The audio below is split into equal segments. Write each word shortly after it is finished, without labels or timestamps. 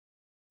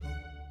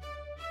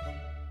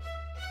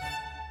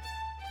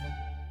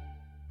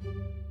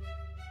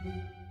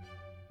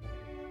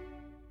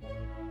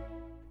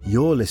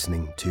You're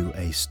listening to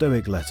A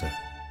Stoic Letter,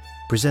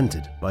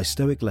 presented by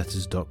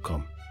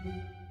stoicletters.com.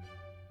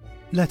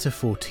 Letter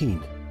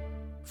 14,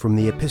 from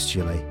the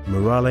Epistulae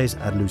Morales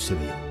ad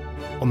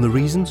Lucilium, on the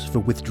reasons for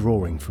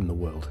withdrawing from the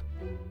world,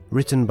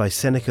 written by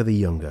Seneca the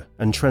Younger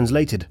and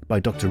translated by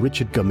Dr.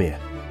 Richard Gumere.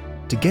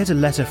 To get a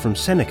letter from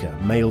Seneca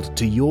mailed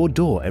to your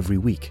door every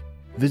week,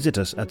 visit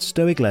us at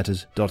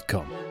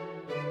stoicletters.com.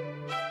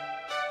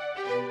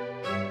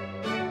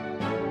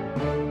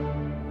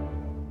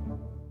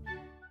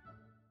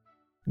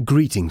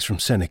 Greetings from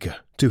Seneca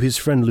to his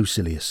friend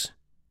Lucilius.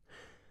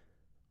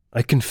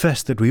 I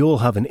confess that we all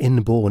have an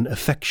inborn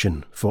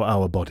affection for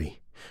our body.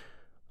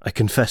 I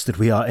confess that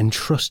we are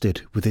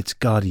entrusted with its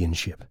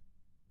guardianship.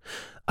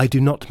 I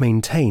do not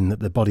maintain that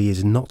the body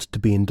is not to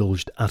be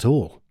indulged at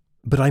all,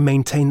 but I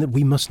maintain that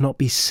we must not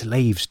be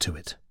slaves to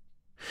it.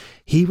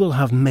 He will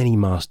have many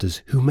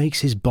masters who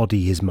makes his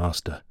body his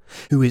master,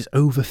 who is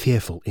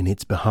over-fearful in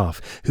its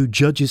behalf, who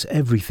judges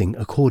everything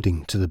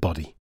according to the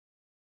body.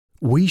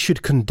 We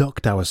should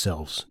conduct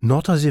ourselves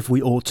not as if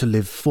we ought to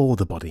live for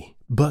the body,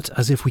 but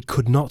as if we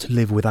could not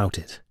live without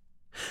it.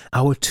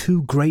 Our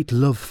too great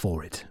love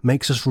for it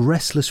makes us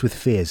restless with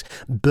fears,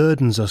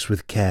 burdens us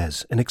with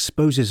cares, and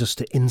exposes us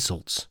to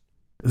insults.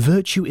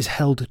 Virtue is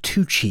held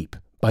too cheap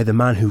by the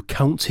man who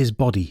counts his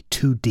body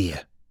too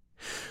dear.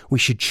 We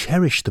should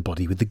cherish the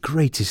body with the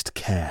greatest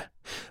care,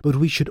 but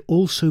we should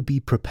also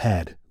be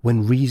prepared,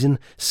 when reason,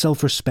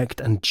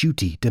 self-respect, and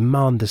duty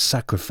demand the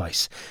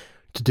sacrifice,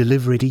 to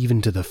deliver it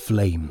even to the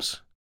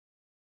flames.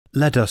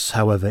 Let us,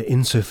 however,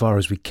 insofar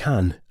as we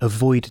can,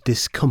 avoid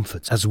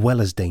discomforts as well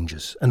as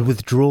dangers, and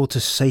withdraw to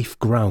safe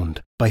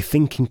ground by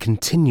thinking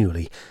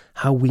continually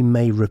how we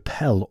may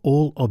repel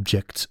all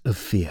objects of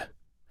fear.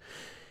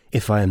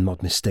 If I am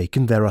not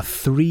mistaken, there are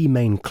three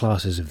main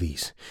classes of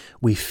these.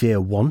 We fear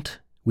want,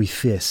 we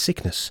fear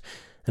sickness,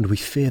 and we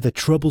fear the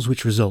troubles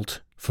which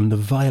result from the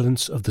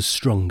violence of the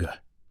stronger.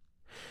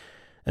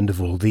 And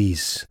of all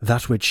these,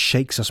 that which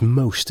shakes us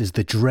most is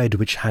the dread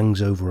which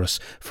hangs over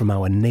us from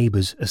our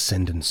neighbour's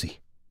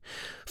ascendancy.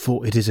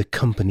 For it is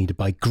accompanied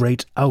by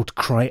great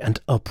outcry and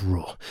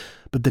uproar,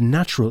 but the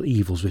natural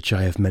evils which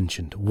I have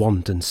mentioned,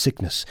 want and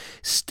sickness,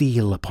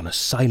 steal upon us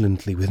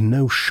silently with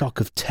no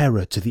shock of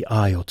terror to the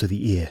eye or to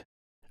the ear.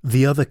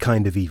 The other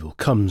kind of evil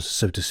comes,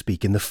 so to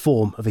speak, in the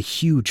form of a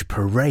huge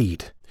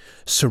parade.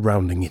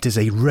 Surrounding it is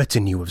a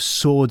retinue of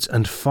swords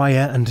and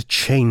fire and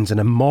chains and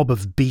a mob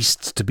of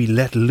beasts to be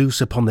let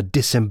loose upon the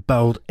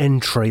disemboweled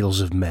entrails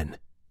of men.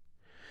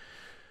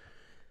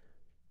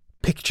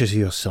 Picture to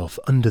yourself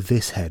under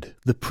this head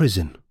the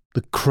prison,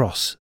 the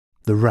cross,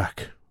 the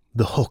rack,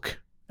 the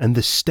hook, and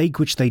the stake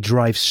which they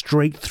drive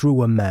straight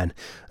through a man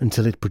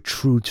until it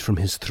protrudes from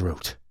his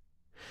throat.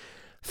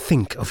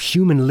 Think of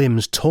human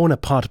limbs torn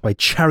apart by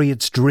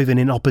chariots driven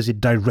in opposite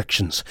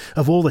directions,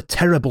 of all the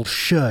terrible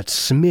shirts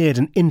smeared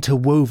and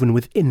interwoven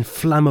with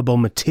inflammable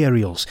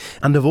materials,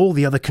 and of all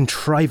the other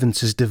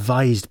contrivances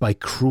devised by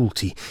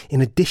cruelty, in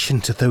addition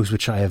to those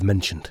which I have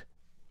mentioned.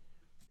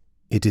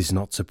 It is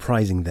not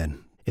surprising,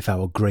 then, if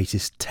our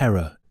greatest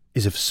terror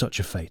is of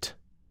such a fate,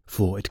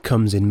 for it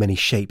comes in many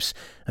shapes,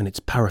 and its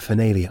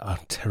paraphernalia are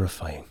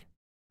terrifying.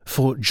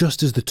 For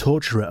just as the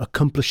torturer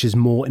accomplishes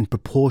more in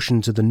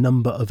proportion to the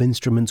number of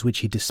instruments which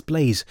he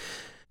displays,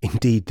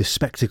 indeed the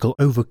spectacle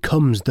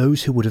overcomes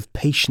those who would have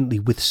patiently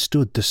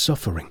withstood the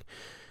suffering.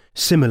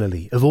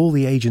 Similarly, of all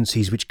the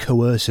agencies which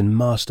coerce and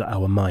master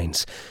our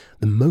minds,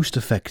 the most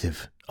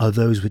effective are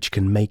those which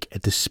can make a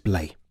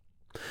display.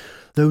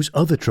 Those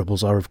other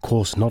troubles are of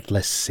course not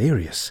less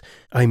serious.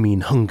 I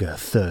mean hunger,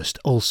 thirst,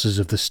 ulcers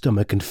of the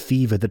stomach, and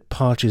fever that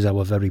parches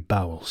our very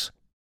bowels.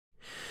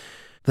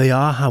 They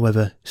are,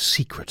 however,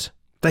 secret.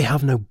 They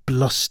have no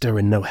bluster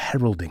and no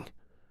heralding.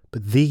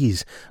 But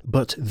these,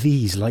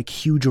 like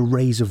huge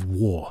arrays of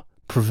war,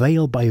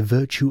 prevail by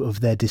virtue of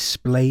their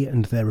display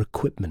and their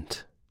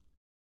equipment.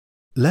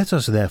 Let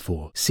us,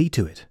 therefore, see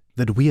to it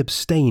that we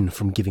abstain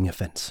from giving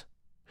offence.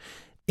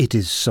 It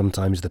is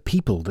sometimes the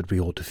people that we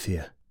ought to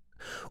fear,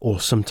 or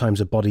sometimes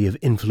a body of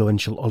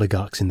influential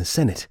oligarchs in the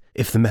Senate,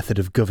 if the method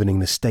of governing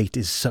the state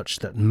is such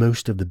that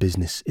most of the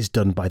business is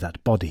done by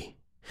that body,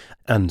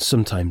 and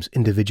sometimes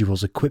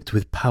individuals equipped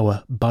with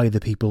power by the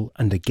people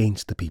and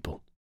against the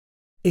people.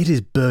 It is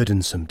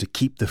burdensome to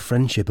keep the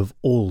friendship of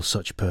all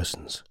such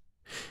persons.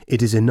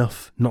 It is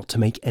enough not to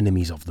make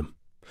enemies of them.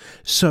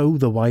 So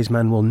the wise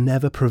man will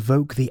never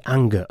provoke the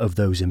anger of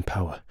those in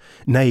power.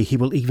 Nay, he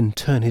will even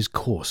turn his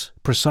course,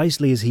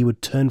 precisely as he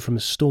would turn from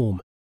a storm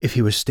if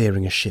he were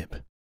steering a ship.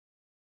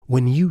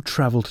 When you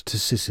travelled to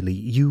Sicily,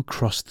 you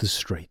crossed the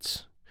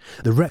straits.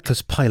 The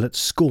reckless pilot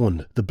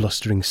scorned the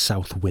blustering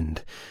south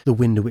wind, the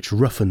wind which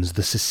roughens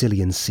the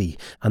Sicilian sea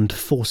and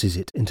forces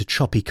it into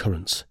choppy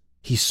currents.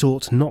 He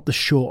sought not the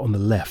shore on the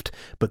left,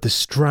 but the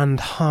strand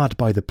hard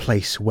by the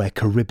place where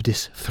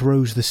Charybdis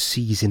throws the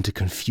seas into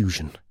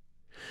confusion.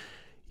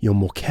 Your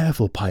more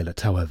careful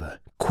pilot, however,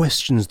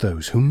 questions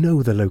those who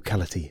know the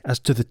locality as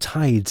to the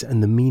tides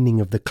and the meaning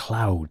of the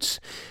clouds.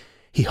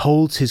 He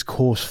holds his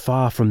course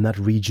far from that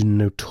region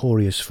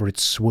notorious for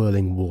its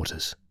swirling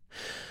waters.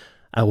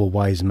 Our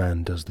wise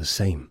man does the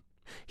same.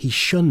 He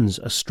shuns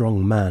a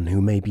strong man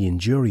who may be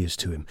injurious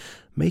to him,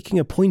 making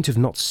a point of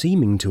not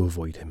seeming to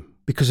avoid him,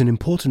 because an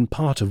important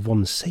part of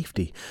one's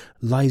safety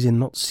lies in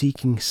not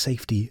seeking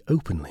safety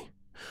openly.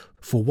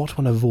 For what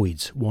one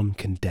avoids, one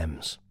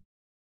condemns.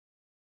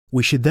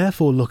 We should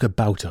therefore look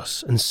about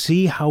us and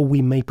see how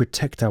we may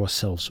protect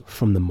ourselves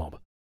from the mob.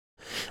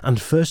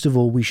 And first of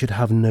all, we should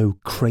have no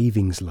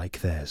cravings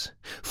like theirs,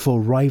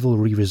 for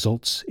rivalry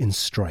results in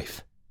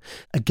strife.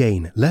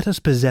 Again, let us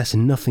possess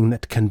nothing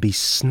that can be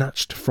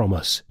snatched from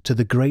us to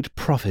the great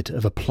profit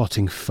of a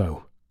plotting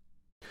foe.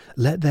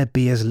 Let there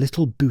be as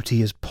little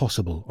booty as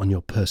possible on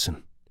your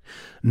person.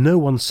 No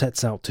one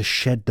sets out to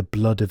shed the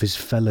blood of his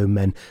fellow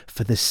men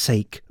for the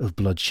sake of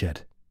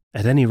bloodshed,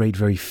 at any rate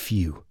very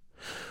few.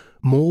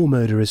 More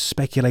murderers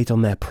speculate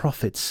on their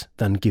profits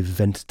than give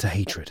vent to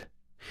hatred.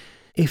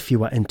 If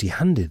you are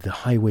empty-handed, the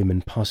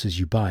highwayman passes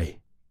you by.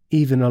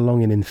 Even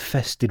along an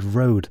infested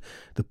road,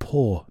 the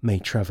poor may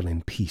travel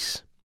in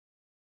peace.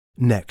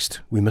 Next,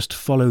 we must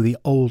follow the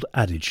old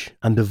adage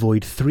and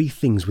avoid three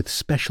things with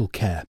special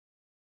care: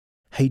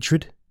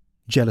 hatred,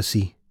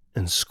 jealousy,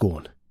 and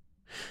scorn.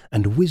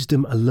 And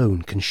wisdom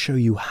alone can show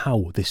you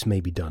how this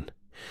may be done.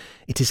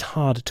 It is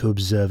hard to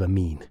observe a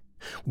mean.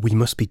 We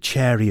must be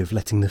chary of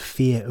letting the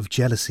fear of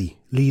jealousy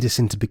lead us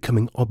into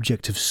becoming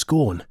object of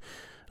scorn,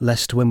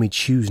 lest when we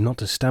choose not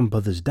to stamp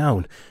others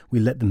down, we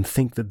let them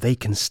think that they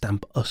can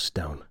stamp us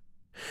down.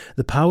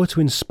 The power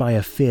to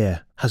inspire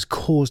fear has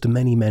caused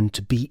many men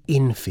to be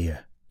in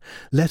fear.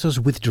 Let us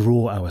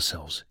withdraw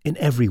ourselves in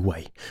every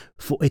way,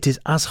 for it is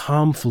as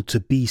harmful to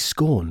be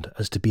scorned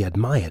as to be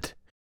admired.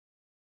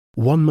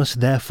 One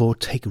must therefore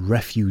take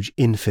refuge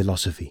in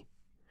philosophy.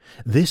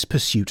 This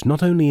pursuit,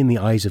 not only in the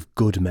eyes of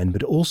good men,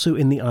 but also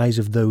in the eyes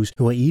of those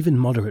who are even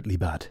moderately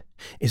bad,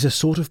 is a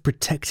sort of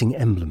protecting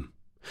emblem.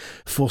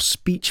 For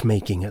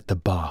speech-making at the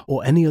bar,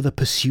 or any other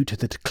pursuit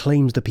that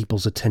claims the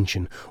people's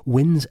attention,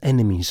 wins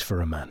enemies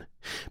for a man,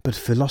 but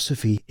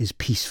philosophy is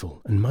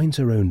peaceful and minds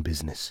her own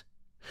business.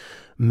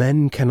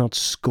 Men cannot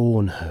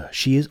scorn her.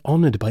 She is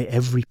honoured by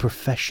every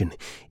profession,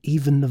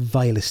 even the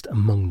vilest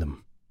among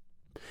them.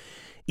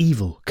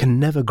 Evil can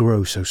never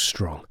grow so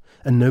strong,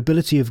 and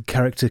nobility of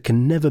character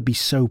can never be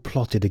so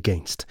plotted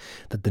against,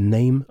 that the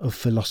name of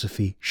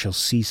philosophy shall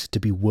cease to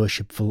be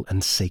worshipful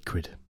and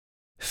sacred.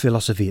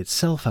 Philosophy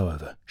itself,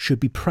 however, should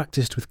be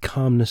practised with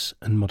calmness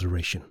and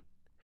moderation.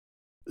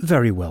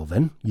 Very well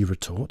then, you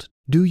retort,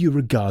 do you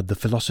regard the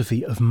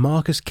philosophy of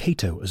Marcus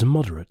Cato as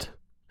moderate?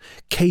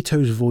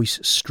 Cato's voice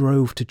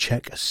strove to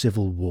check a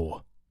civil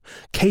war.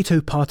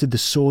 Cato parted the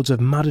swords of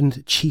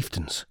maddened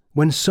chieftains.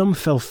 When some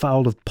fell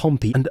foul of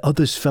Pompey and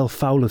others fell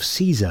foul of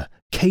Caesar,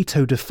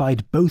 Cato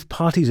defied both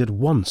parties at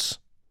once.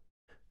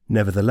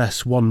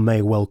 Nevertheless, one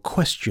may well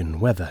question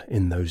whether,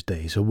 in those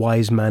days, a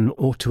wise man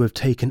ought to have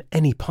taken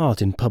any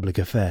part in public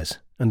affairs,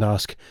 and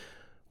ask,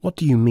 what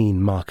do you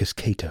mean, Marcus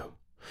Cato?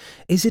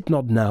 Is it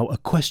not now a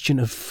question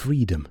of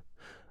freedom?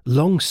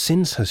 Long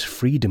since has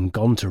freedom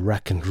gone to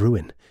wreck and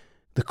ruin.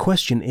 The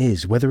question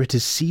is whether it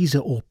is Caesar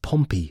or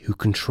Pompey who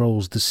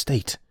controls the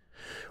state.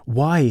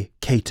 Why,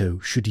 Cato,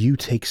 should you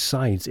take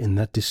sides in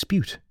that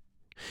dispute?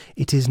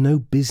 It is no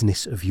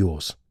business of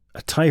yours.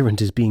 A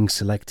tyrant is being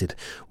selected.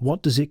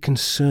 What does it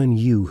concern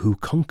you who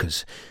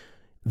conquers?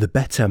 The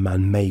better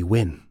man may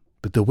win,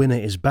 but the winner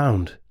is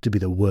bound to be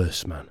the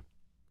worse man.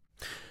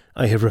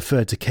 I have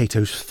referred to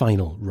Cato's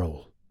final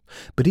role.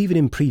 But even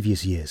in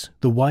previous years,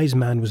 the wise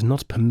man was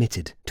not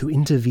permitted to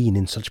intervene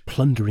in such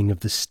plundering of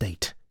the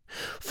state.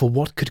 For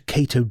what could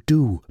Cato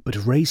do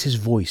but raise his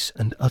voice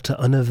and utter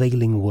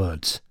unavailing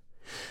words?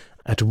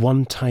 At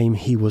one time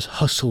he was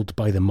hustled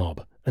by the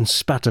mob, and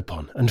spat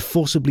upon, and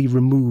forcibly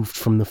removed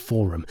from the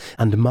forum,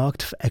 and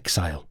marked for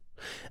exile.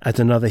 At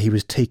another he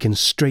was taken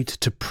straight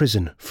to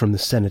prison from the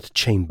Senate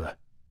chamber.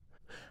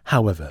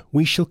 However,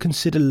 we shall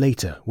consider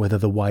later whether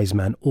the wise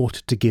man ought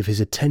to give his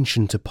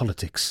attention to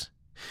politics.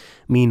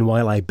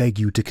 Meanwhile, I beg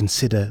you to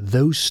consider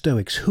those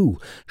Stoics who,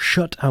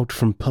 shut out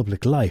from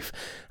public life,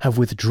 have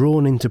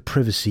withdrawn into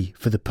privacy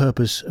for the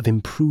purpose of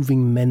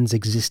improving men's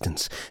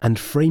existence and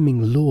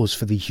framing laws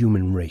for the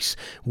human race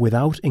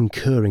without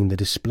incurring the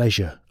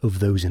displeasure of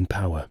those in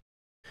power.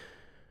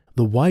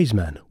 The wise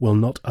man will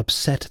not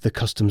upset the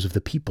customs of the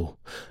people,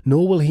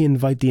 nor will he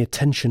invite the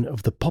attention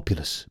of the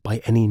populace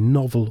by any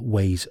novel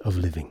ways of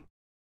living.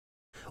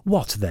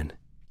 What, then?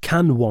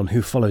 Can one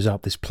who follows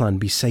out this plan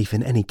be safe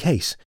in any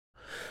case?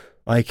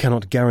 I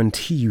cannot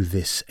guarantee you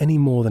this any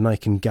more than I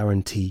can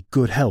guarantee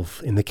good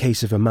health in the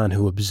case of a man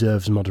who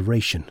observes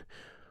moderation,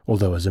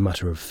 although as a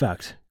matter of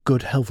fact,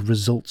 good health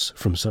results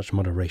from such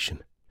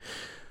moderation.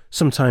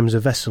 Sometimes a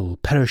vessel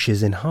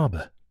perishes in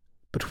harbour,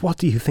 but what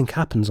do you think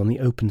happens on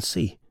the open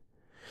sea?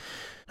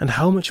 And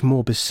how much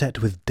more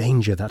beset with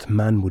danger that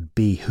man would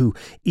be who,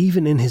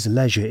 even in his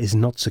leisure, is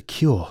not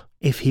secure,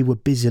 if he were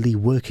busily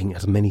working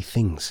at many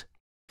things.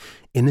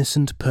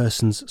 Innocent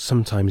persons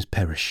sometimes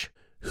perish.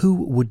 Who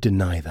would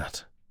deny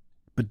that?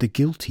 But the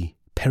guilty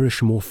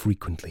perish more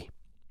frequently.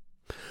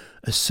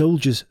 A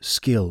soldier's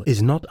skill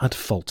is not at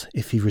fault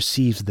if he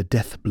receives the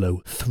death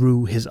blow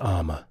through his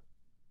armour.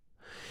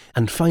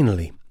 And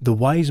finally, the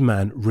wise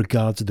man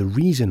regards the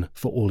reason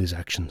for all his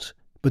actions,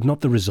 but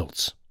not the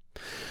results.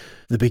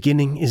 The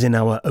beginning is in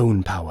our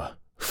own power.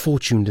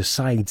 Fortune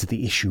decides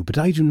the issue, but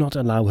I do not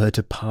allow her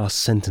to pass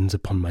sentence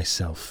upon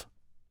myself.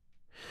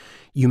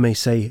 You may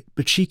say,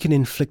 but she can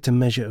inflict a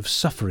measure of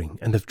suffering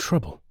and of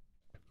trouble.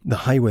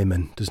 The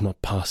highwayman does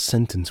not pass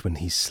sentence when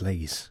he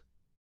slays.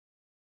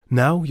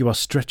 Now you are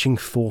stretching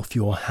forth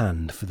your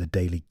hand for the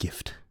daily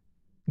gift.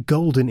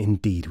 Golden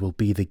indeed will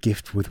be the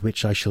gift with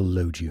which I shall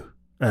load you,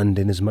 and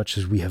inasmuch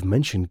as we have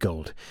mentioned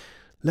gold,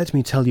 let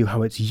me tell you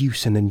how its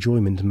use and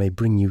enjoyment may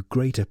bring you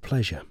greater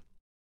pleasure.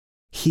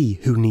 He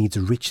who needs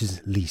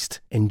riches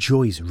least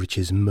enjoys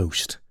riches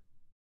most.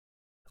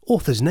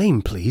 Author's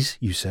name, please,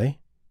 you say.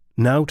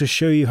 Now, to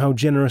show you how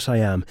generous I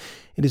am,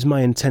 it is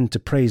my intent to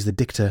praise the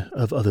dicta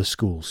of other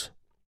schools.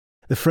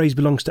 The phrase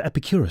belongs to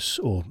Epicurus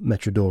or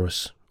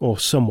Metrodorus, or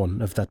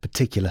someone of that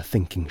particular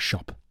thinking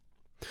shop.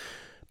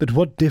 But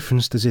what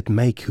difference does it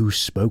make who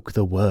spoke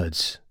the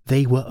words?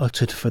 They were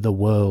uttered for the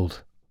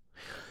world.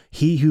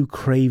 He who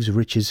craves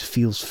riches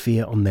feels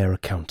fear on their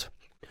account.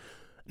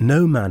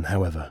 No man,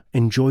 however,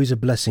 enjoys a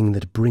blessing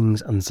that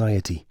brings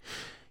anxiety.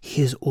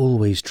 He is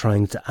always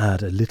trying to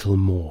add a little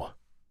more.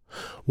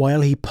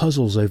 While he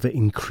puzzles over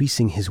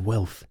increasing his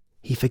wealth,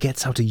 he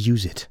forgets how to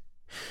use it.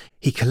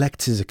 He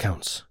collects his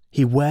accounts.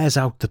 He wears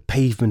out the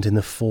pavement in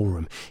the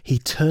forum. He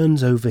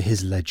turns over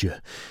his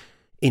ledger.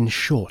 In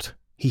short,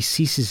 he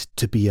ceases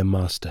to be a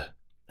master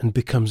and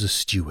becomes a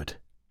steward.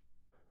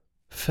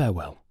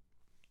 Farewell.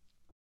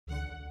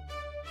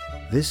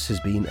 This has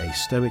been a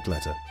Stoic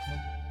Letter.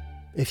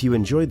 If you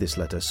enjoyed this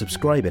letter,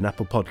 subscribe in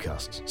Apple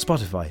Podcasts,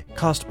 Spotify,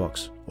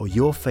 Castbox, or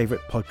your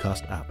favourite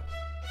podcast app.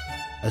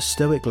 A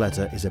Stoic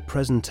Letter is a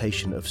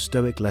presentation of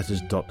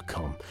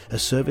stoicletters.com, a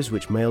service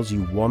which mails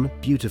you one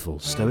beautiful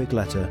Stoic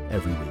letter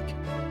every week.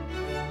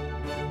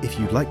 If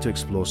you'd like to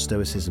explore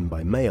Stoicism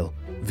by mail,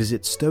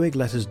 visit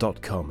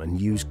stoicletters.com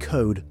and use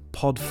code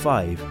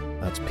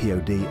POD5, that's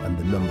POD and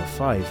the number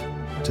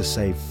 5, to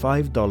save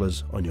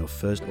 $5 on your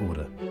first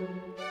order.